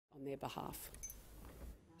their behalf.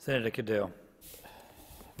 Senator Cadell.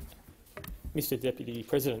 Mr Deputy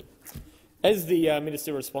President, as the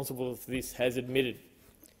Minister responsible for this has admitted,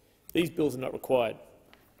 these bills are not required.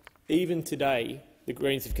 Even today, the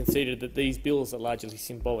Greens have conceded that these bills are largely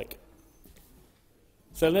symbolic.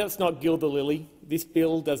 So let's not gild the lily. This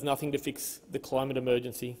bill does nothing to fix the climate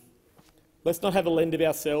emergency. Let's not have a lend of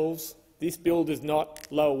ourselves. This bill does not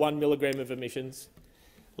lower 1 milligram of emissions.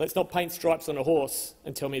 Let's not paint stripes on a horse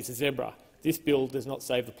and tell me it's a zebra. This bill does not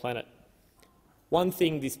save the planet. One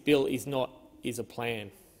thing this bill is not is a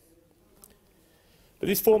plan. But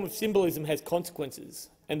this form of symbolism has consequences,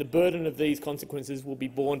 and the burden of these consequences will be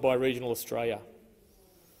borne by regional Australia.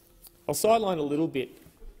 I'll sideline a little bit.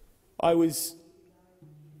 I was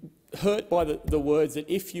hurt by the words that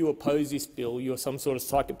if you oppose this bill, you're some sort of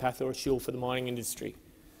psychopath or a shill for the mining industry.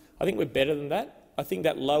 I think we're better than that. I think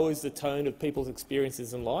that lowers the tone of people's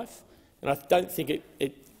experiences in life, and I don't think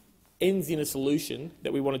it ends in a solution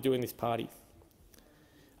that we want to do in this party.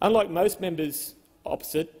 Unlike most members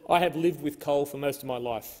opposite, I have lived with coal for most of my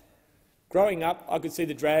life. Growing up, I could see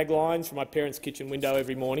the drag lines from my parents' kitchen window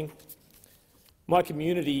every morning. My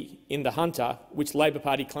community in the Hunter, which Labor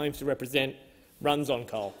Party claims to represent, runs on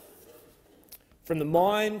coal. From the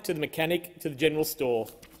mine to the mechanic to the general store.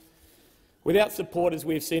 Without support, as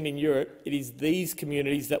we have seen in Europe, it is these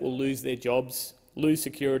communities that will lose their jobs, lose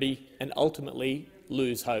security and ultimately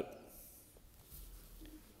lose hope.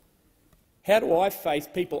 How do I face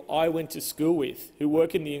people I went to school with who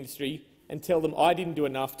work in the industry and tell them I didn't do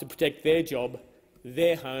enough to protect their job,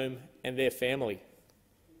 their home and their family?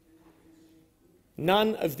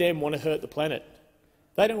 None of them want to hurt the planet.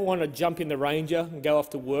 They don't want to jump in the Ranger and go off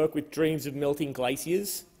to work with dreams of melting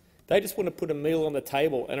glaciers. They just want to put a meal on the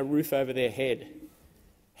table and a roof over their head.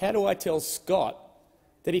 How do I tell Scott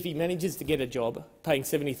that if he manages to get a job paying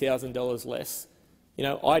 $70,000 less,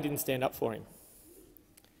 I didn't stand up for him?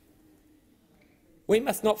 We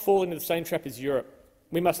must not fall into the same trap as Europe.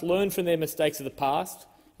 We must learn from their mistakes of the past,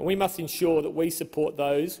 and we must ensure that we support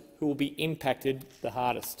those who will be impacted the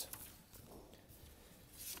hardest.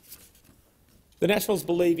 The Nationals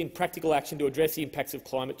believe in practical action to address the impacts of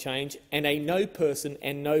climate change and a no person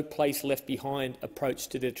and no place left behind approach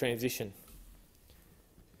to the transition.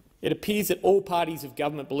 It appears that all parties of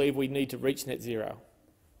government believe we need to reach net zero,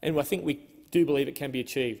 and I think we do believe it can be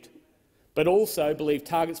achieved, but also believe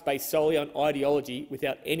targets based solely on ideology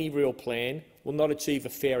without any real plan will not achieve a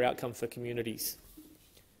fair outcome for communities.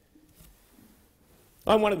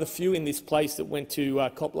 I'm one of the few in this place that went to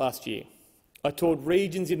COP last year. I toured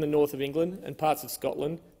regions in the north of England and parts of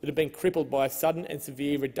Scotland that have been crippled by a sudden and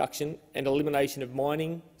severe reduction and elimination of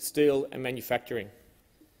mining, steel and manufacturing.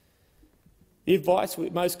 The advice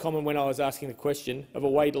most common when I was asking the question of a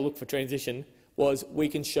way to look for transition was, we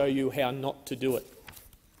can show you how not to do it.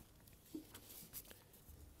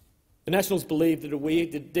 The Nationals believe that if we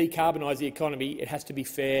to decarbonise the economy, it has to be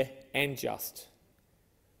fair and just.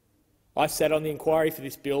 I sat on the inquiry for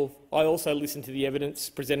this bill. I also listened to the evidence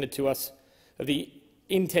presented to us of the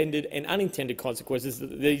intended and unintended consequences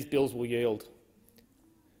that these bills will yield.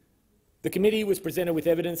 The committee was presented with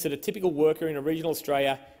evidence that a typical worker in regional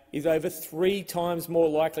Australia is over 3 times more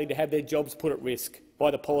likely to have their jobs put at risk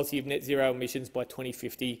by the policy of net zero emissions by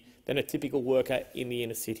 2050 than a typical worker in the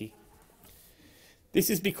inner city.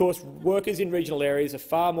 This is because workers in regional areas are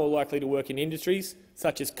far more likely to work in industries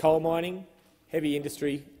such as coal mining, heavy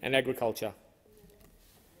industry and agriculture.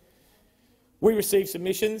 We received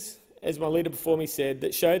submissions, as my leader before me said,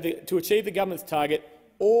 that showed that to achieve the government's target,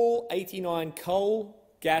 all 89 coal,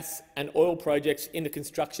 gas and oil projects in the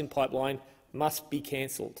construction pipeline must be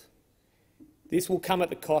cancelled. This will come at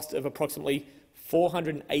the cost of approximately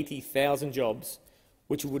 480,000 jobs,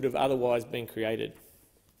 which would have otherwise been created.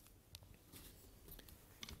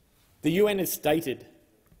 The UN has stated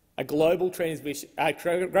a global transition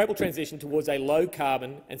towards a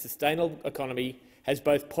low-carbon and sustainable economy has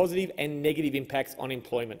both positive and negative impacts on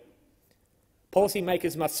employment.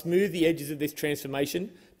 Policymakers must smooth the edges of this transformation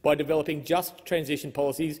by developing just transition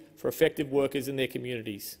policies for affected workers and their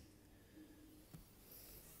communities.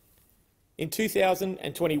 In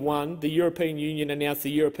 2021, the European Union announced the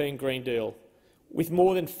European Green Deal, with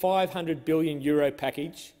more than €500 billion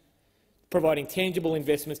package, providing tangible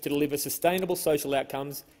investments to deliver sustainable social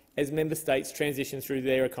outcomes as member states transition through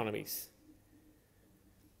their economies.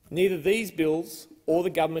 Neither these bills or the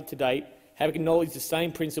government to date have acknowledged the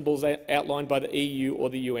same principles outlined by the EU or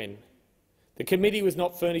the UN. The committee was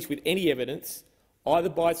not furnished with any evidence, either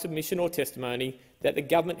by submission or testimony, that the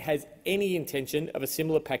government has any intention of a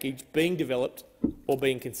similar package being developed or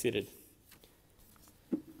being considered.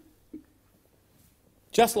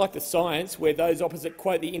 Just like the science, where those opposite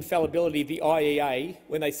quote the infallibility of the IEA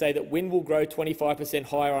when they say that wind will grow 25%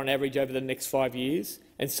 higher on average over the next 5 years,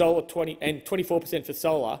 and 24% for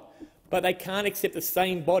solar, but they can't accept the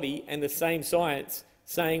same body and the same science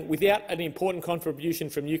saying without an important contribution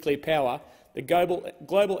from nuclear power, the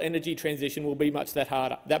global energy transition will be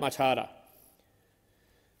that much harder.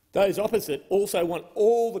 Those opposite also want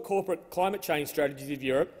all the corporate climate change strategies of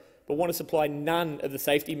Europe, but want to supply none of the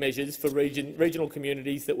safety measures for regional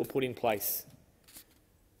communities that were put in place.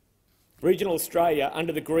 Regional Australia,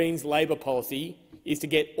 under the Greens' Labor policy, is to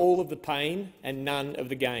get all of the pain and none of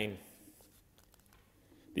the gain.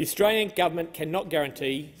 The Australian government cannot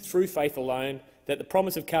guarantee, through faith alone, that the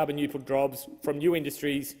promise of carbon-neutral jobs from new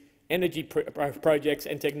industries, energy projects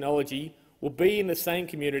and technology will be in the same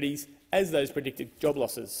communities as those predicted job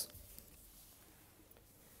losses.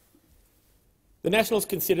 The Nationals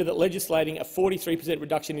consider that legislating a 43%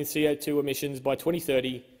 reduction in CO2 emissions by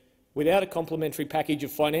 2030 without a complementary package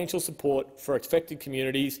of financial support for affected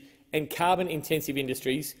communities and carbon-intensive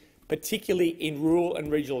industries, particularly in rural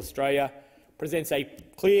and regional Australia, presents a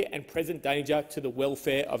clear and present danger to the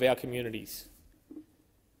welfare of our communities.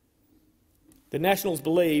 The Nationals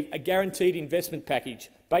believe a guaranteed investment package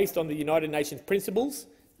based on the United Nations principles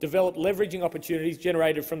develop leveraging opportunities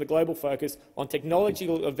generated from the global focus on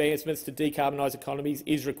technological advancements to decarbonise economies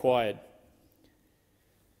is required.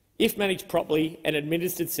 If managed properly and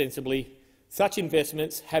administered sensibly, such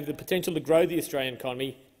investments have the potential to grow the Australian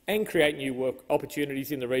economy and create new work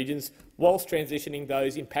opportunities in the regions, whilst transitioning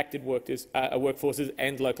those impacted workforces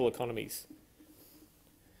and local economies.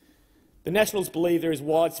 The Nationals believe there is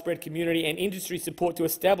widespread community and industry support to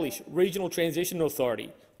establish regional transition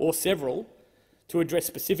authority, or several, to address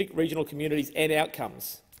specific regional communities and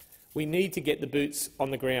outcomes. We need to get the boots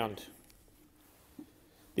on the ground.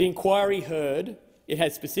 The inquiry heard it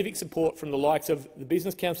has specific support from the likes of the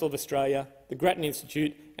Business Council of Australia, the Grattan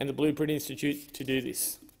Institute and the Blueprint Institute to do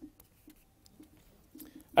this.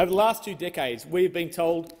 Over the last 2 decades, we have been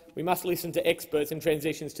told we must listen to experts in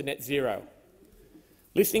transitions to net zero.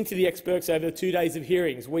 Listening to the experts over the 2 days of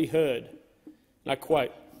hearings, we heard, and I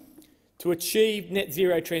quote, "To achieve net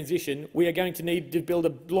zero transition, we are going to need to build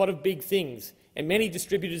a lot of big things and many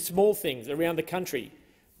distributed small things around the country,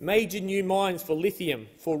 major new mines for lithium,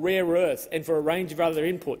 for rare earths and for a range of other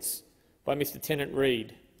inputs," by Mr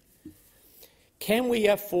Tennant-Reed. Can we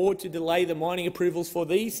afford to delay the mining approvals for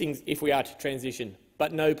these things if we are to transition,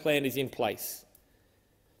 but no plan is in place?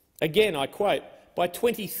 Again, I quote, "By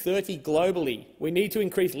 2030 globally, we need to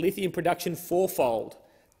increase lithium production fourfold,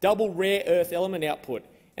 double rare earth element output,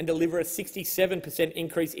 and deliver a 67%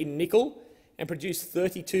 increase in nickel and produce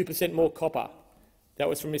 32% more copper." That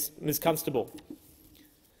was from Ms Constable.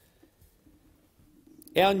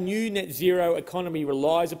 Our new net zero economy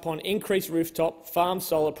relies upon increased rooftop, farm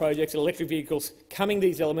solar projects and electric vehicles.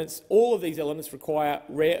 All of these elements require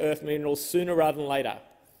rare earth minerals sooner rather than later.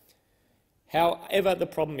 However, the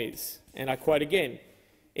problem is, and I quote again,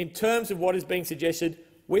 "In terms of what is being suggested,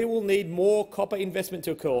 we will need more copper investment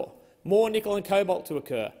to occur, more nickel and cobalt to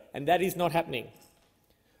occur, and that is not happening.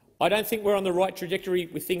 I don't think we're on the right trajectory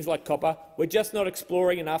with things like copper. We're just not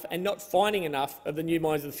exploring enough and not finding enough of the new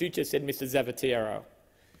mines of the future," said Mr Zavatiero.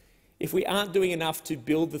 If we aren't doing enough to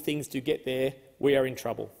build the things to get there, we are in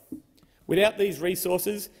trouble. Without these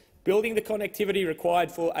resources, building the connectivity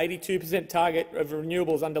required for 82% target of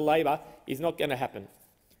renewables under Labor is not going to happen.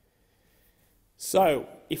 So,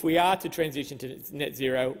 if we are to transition to net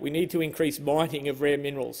zero, we need to increase mining of rare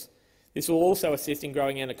minerals. This will also assist in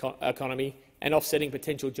growing our economy and offsetting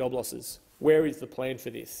potential job losses. Where is the plan for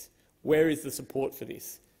this? Where is the support for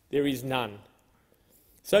this? There is none.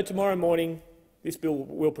 So tomorrow morning, this bill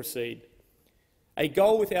will proceed. A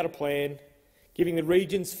goal without a plan, giving the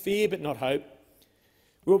regions fear but not hope.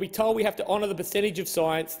 We will be told we have to honour the percentage of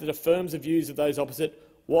science that affirms the views of those opposite,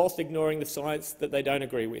 whilst ignoring the science that they don't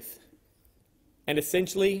agree with. And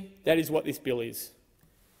essentially, that is what this bill is.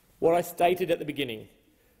 What I stated at the beginning,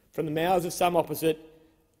 from the mouths of some opposite,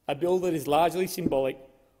 a bill that is largely symbolic,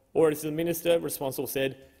 or as the minister responsible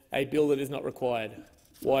said, a bill that is not required.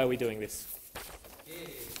 Why are we doing this?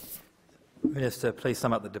 Minister, please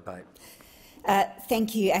sum up the debate.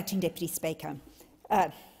 Thank you, Acting Deputy Speaker.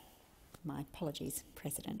 My apologies,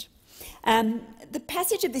 President. The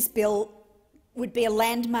passage of this bill would be a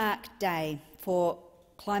landmark day for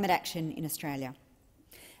climate action in Australia,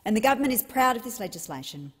 and the government is proud of this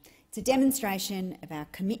legislation. It's a demonstration of our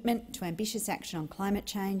commitment to ambitious action on climate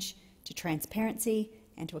change, to transparency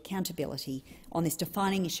and to accountability on this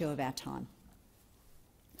defining issue of our time.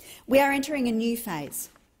 We are entering a new phase.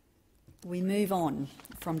 We move on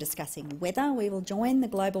from discussing whether we will join the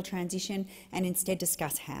global transition and instead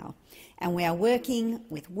discuss how. And we are working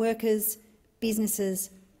with workers,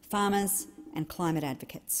 businesses, farmers and climate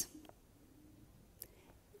advocates.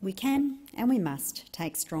 We can and we must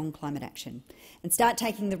take strong climate action and start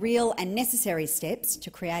taking the real and necessary steps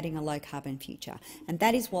to creating a low-carbon future. And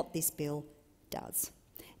that is what this bill does.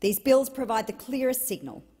 These bills provide the clearest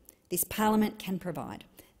signal this parliament can provide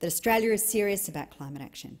that Australia is serious about climate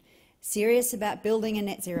action, serious about building a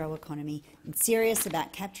net zero economy and serious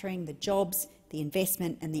about capturing the jobs, the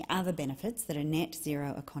investment and the other benefits that a net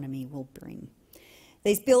zero economy will bring.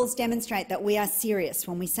 These bills demonstrate that we are serious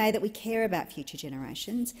when we say that we care about future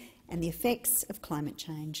generations and the effects of climate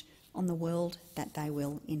change on the world that they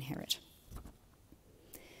will inherit.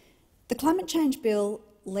 The Climate Change Bill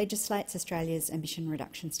legislates Australia's emission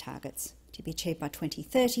reductions targets to be achieved by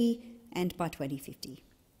 2030 and by 2050.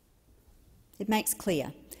 It makes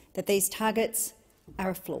clear that these targets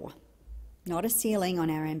are a floor, not a ceiling on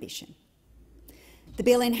our ambition. The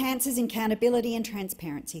bill enhances accountability and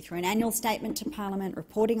transparency through an annual statement to Parliament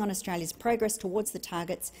reporting on Australia's progress towards the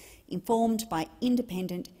targets, informed by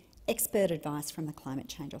independent expert advice from the Climate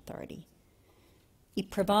Change Authority. It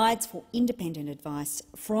provides for independent advice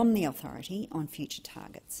from the authority on future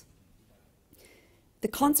targets. The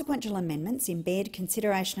consequential amendments embed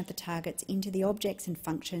consideration of the targets into the objects and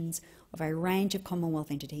functions of a range of Commonwealth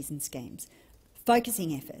entities and schemes,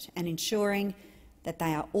 focusing effort and ensuring that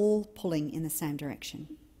they are all pulling in the same direction.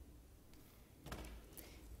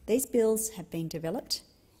 These bills have been developed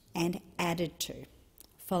and added to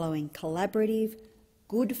following collaborative,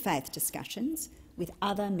 good faith discussions with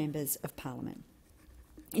other members of Parliament.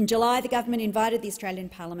 In July, the government invited the Australian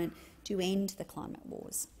Parliament to end the climate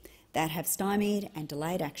wars that have stymied and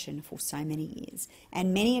delayed action for so many years,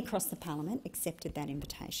 and many across the Parliament accepted that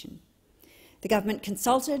invitation. The government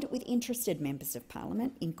consulted with interested members of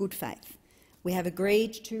Parliament in good faith. We have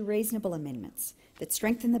agreed to reasonable amendments that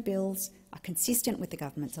strengthen the bills, are consistent with the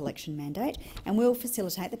government's election mandate and will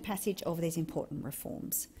facilitate the passage of these important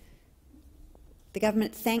reforms. The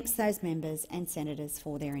government thanks those members and senators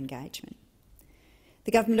for their engagement.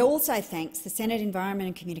 The government also thanks the Senate Environment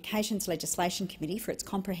and Communications Legislation Committee for its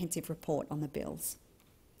comprehensive report on the bills.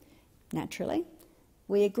 Naturally,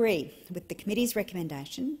 we agree with the committee's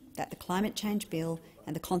recommendation that the Climate Change Bill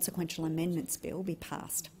and the Consequential Amendments Bill be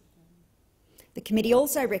passed. The committee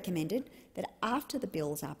also recommended that after the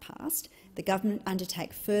bills are passed, the government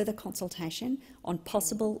undertake further consultation on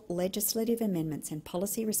possible legislative amendments and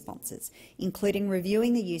policy responses, including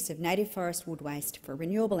reviewing the use of native forest wood waste for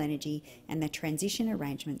renewable energy and the transition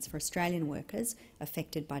arrangements for Australian workers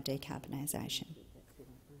affected by decarbonisation.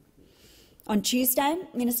 On Tuesday,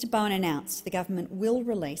 Minister Bowen announced the government will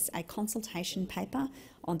release a consultation paper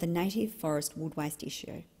on the native forest wood waste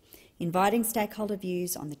issue, inviting stakeholder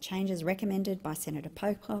views on the changes recommended by Senator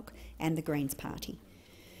Pocock and the Greens Party.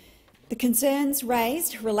 The concerns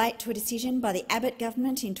raised relate to a decision by the Abbott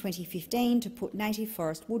government in 2015 to put native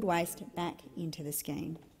forest wood waste back into the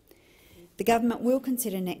scheme. The government will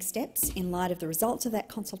consider next steps in light of the results of that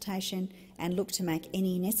consultation and look to make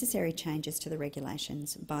any necessary changes to the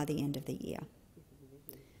regulations by the end of the year.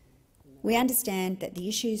 We understand that the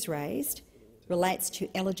issues raised relates to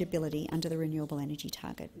eligibility under the renewable energy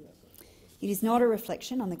target. It is not a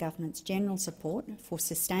reflection on the government's general support for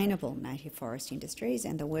sustainable native forest industries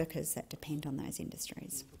and the workers that depend on those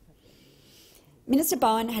industries. Minister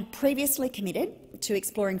Bowen had previously committed to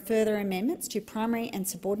exploring further amendments to primary and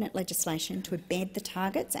subordinate legislation to embed the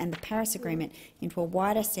targets and the Paris Agreement into a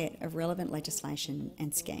wider set of relevant legislation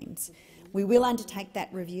and schemes. We will undertake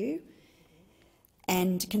that review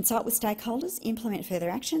and consult with stakeholders, implement further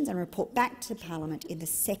actions and report back to Parliament in the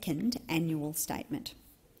second annual statement.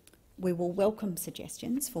 We will welcome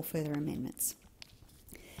suggestions for further amendments.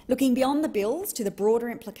 Looking beyond the bills to the broader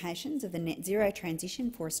implications of the net zero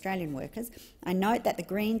transition for Australian workers, I note that the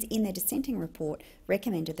Greens, in their dissenting report,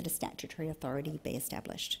 recommended that a statutory authority be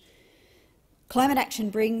established. Climate action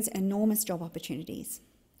brings enormous job opportunities,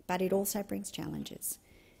 but it also brings challenges.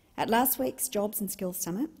 At last week's Jobs and Skills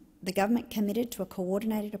Summit, the government committed to a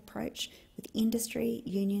coordinated approach with industry,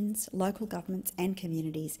 unions, local governments and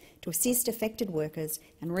communities to assist affected workers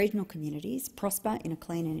and regional communities prosper in a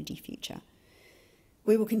clean energy future.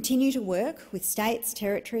 We will continue to work with states,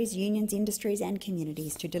 territories, unions, industries and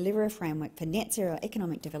communities to deliver a framework for net zero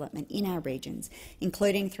economic development in our regions,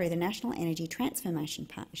 including through the National Energy Transformation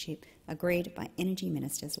Partnership agreed by Energy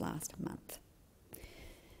Ministers last month.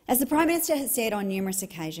 As the Prime Minister has said on numerous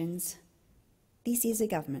occasions, this is a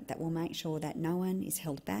government that will make sure that no one is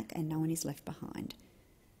held back and no one is left behind.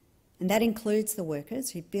 And that includes the workers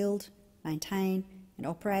who build, maintain and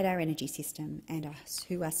operate our energy system and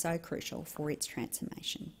who are so crucial for its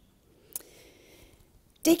transformation.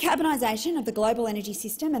 Decarbonisation of the global energy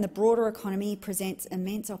system and the broader economy presents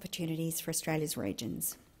immense opportunities for Australia's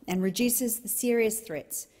regions and reduces the serious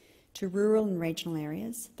threats to rural and regional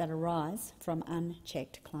areas that arise from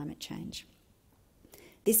unchecked climate change.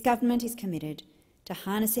 This government is committed to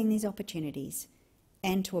harnessing these opportunities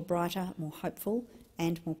and to a brighter, more hopeful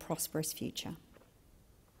and more prosperous future.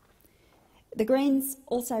 The Greens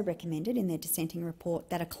also recommended in their dissenting report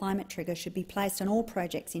that a climate trigger should be placed on all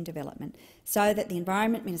projects in development so that the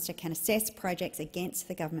Environment Minister can assess projects against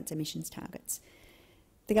the government's emissions targets.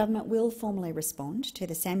 The government will formally respond to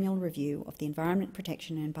the semi-annual review of the Environment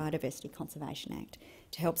Protection and Biodiversity Conservation Act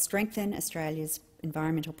to help strengthen Australia's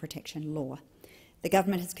environmental protection law. The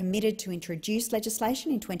government has committed to introduce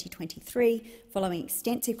legislation in 2023 following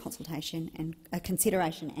extensive consultation and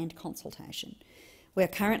consideration and consultation. We are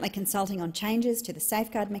currently consulting on changes to the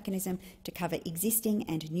safeguard mechanism to cover existing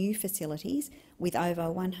and new facilities with over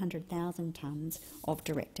 100,000 tonnes of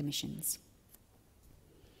direct emissions.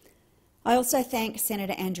 I also thank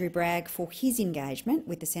Senator Andrew Bragg for his engagement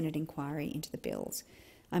with the Senate inquiry into the bills.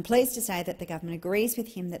 I'm pleased to say that the government agrees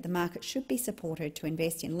with him that the market should be supported to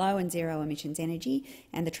invest in low and zero emissions energy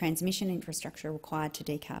and the transmission infrastructure required to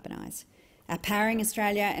decarbonise. Our Powering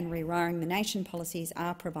Australia and Rewiring the Nation policies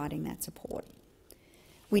are providing that support.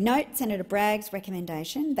 We note Senator Bragg's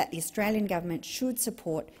recommendation that the Australian government should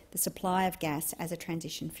support the supply of gas as a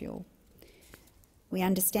transition fuel. We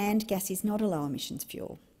understand gas is not a low-emissions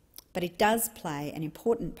fuel, but it does play an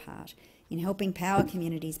important part in helping power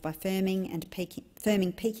communities by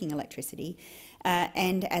firming peaking electricity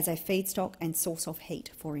and as a feedstock and source of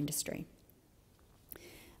heat for industry.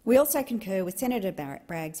 We also concur with Senator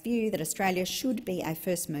Bragg's view that Australia should be a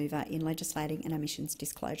first mover in legislating an emissions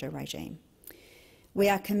disclosure regime. We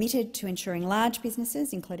are committed to ensuring large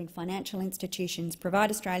businesses, including financial institutions, provide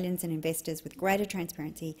Australians and investors with greater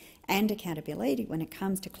transparency and accountability when it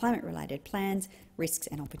comes to climate-related plans, risks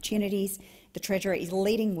and opportunities. The Treasurer is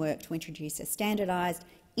leading work to introduce a standardised,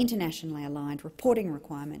 internationally aligned reporting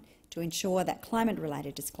requirement to ensure that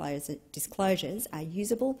climate-related disclosures are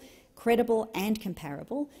usable, credible and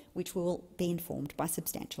comparable, which will be informed by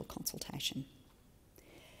substantial consultation.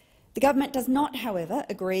 The government does not, however,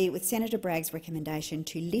 agree with Senator Bragg's recommendation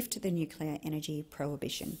to lift the nuclear energy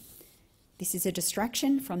prohibition. This is a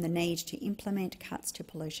distraction from the need to implement cuts to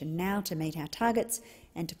pollution now to meet our targets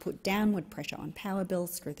and to put downward pressure on power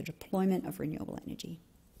bills through the deployment of renewable energy.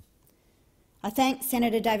 I thank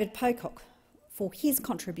Senator David Pocock for his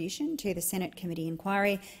contribution to the Senate committee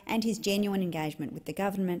inquiry and his genuine engagement with the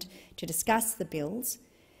government to discuss the bills.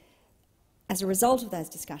 As a result of those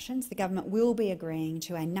discussions, the government will be agreeing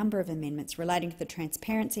to a number of amendments relating to the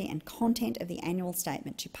transparency and content of the annual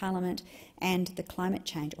statement to Parliament and the Climate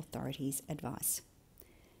Change Authority's advice.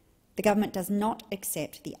 The government does not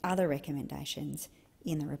accept the other recommendations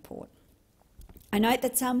in the report. I note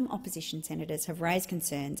that some opposition senators have raised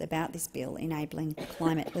concerns about this bill enabling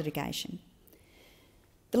climate litigation.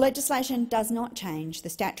 The legislation does not change the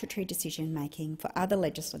statutory decision-making for other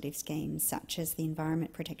legislative schemes such as the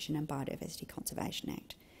Environment Protection and Biodiversity Conservation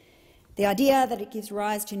Act. The idea that it gives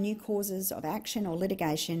rise to new causes of action or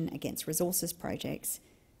litigation against resources projects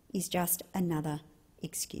is just another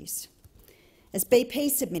excuse. As BP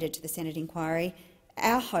submitted to the Senate inquiry,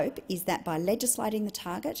 our hope is that by legislating the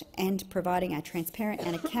target and providing a transparent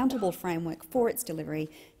and accountable framework for its delivery,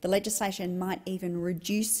 the legislation might even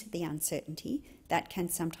reduce the uncertainty that can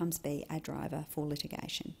sometimes be a driver for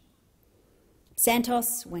litigation.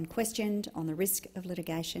 Santos, when questioned on the risk of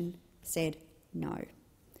litigation, said no.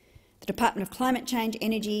 The Department of Climate Change,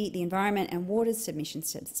 Energy, the Environment and Water's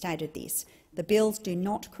submissions stated this: the bills do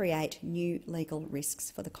not create new legal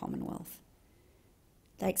risks for the Commonwealth.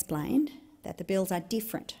 They explained that the bills are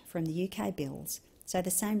different from the UK bills, so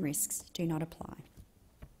the same risks do not apply.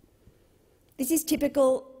 This is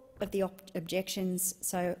typical of the objections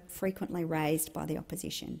so frequently raised by the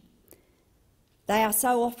opposition. They are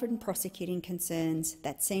so often prosecuting concerns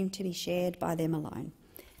that seem to be shared by them alone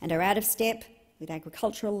and are out of step with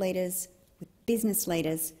agricultural leaders, with business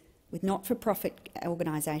leaders, with not-for-profit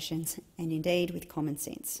organisations and indeed with common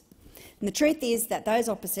sense. And the truth is that those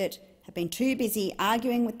opposite have been too busy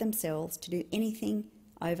arguing with themselves to do anything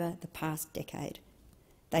over the past decade.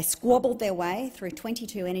 They squabbled their way through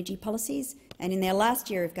 22 energy policies and in their last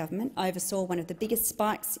year of government oversaw one of the biggest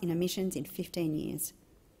spikes in emissions in 15 years.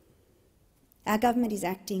 Our government is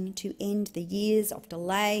acting to end the years of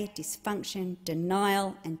delay, dysfunction,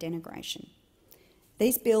 denial and denigration.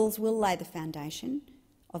 These bills will lay the foundation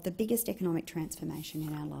of the biggest economic transformation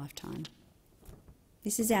in our lifetime.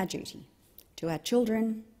 This is our duty, to our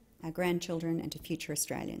children, our grandchildren and to future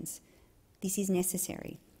Australians. This is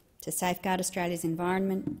necessary to safeguard Australia's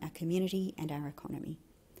environment, our community and our economy.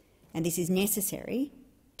 And this is necessary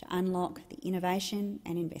to unlock the innovation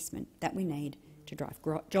and investment that we need to drive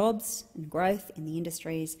jobs and growth in the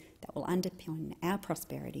industries that will underpin our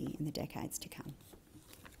prosperity in the decades to come.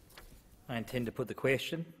 I intend to put the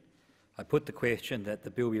question. I put the question that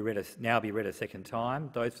the bill now be read a second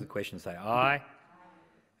time. Those for the question say aye.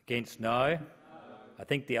 Against, no. I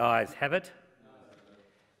think the ayes have it.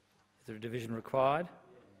 Is there a division required?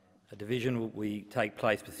 A division will take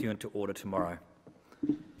place pursuant to order tomorrow.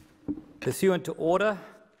 Pursuant to order,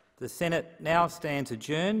 the Senate now stands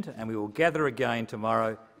adjourned and we will gather again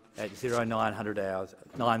tomorrow at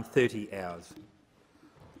 9:30 hours.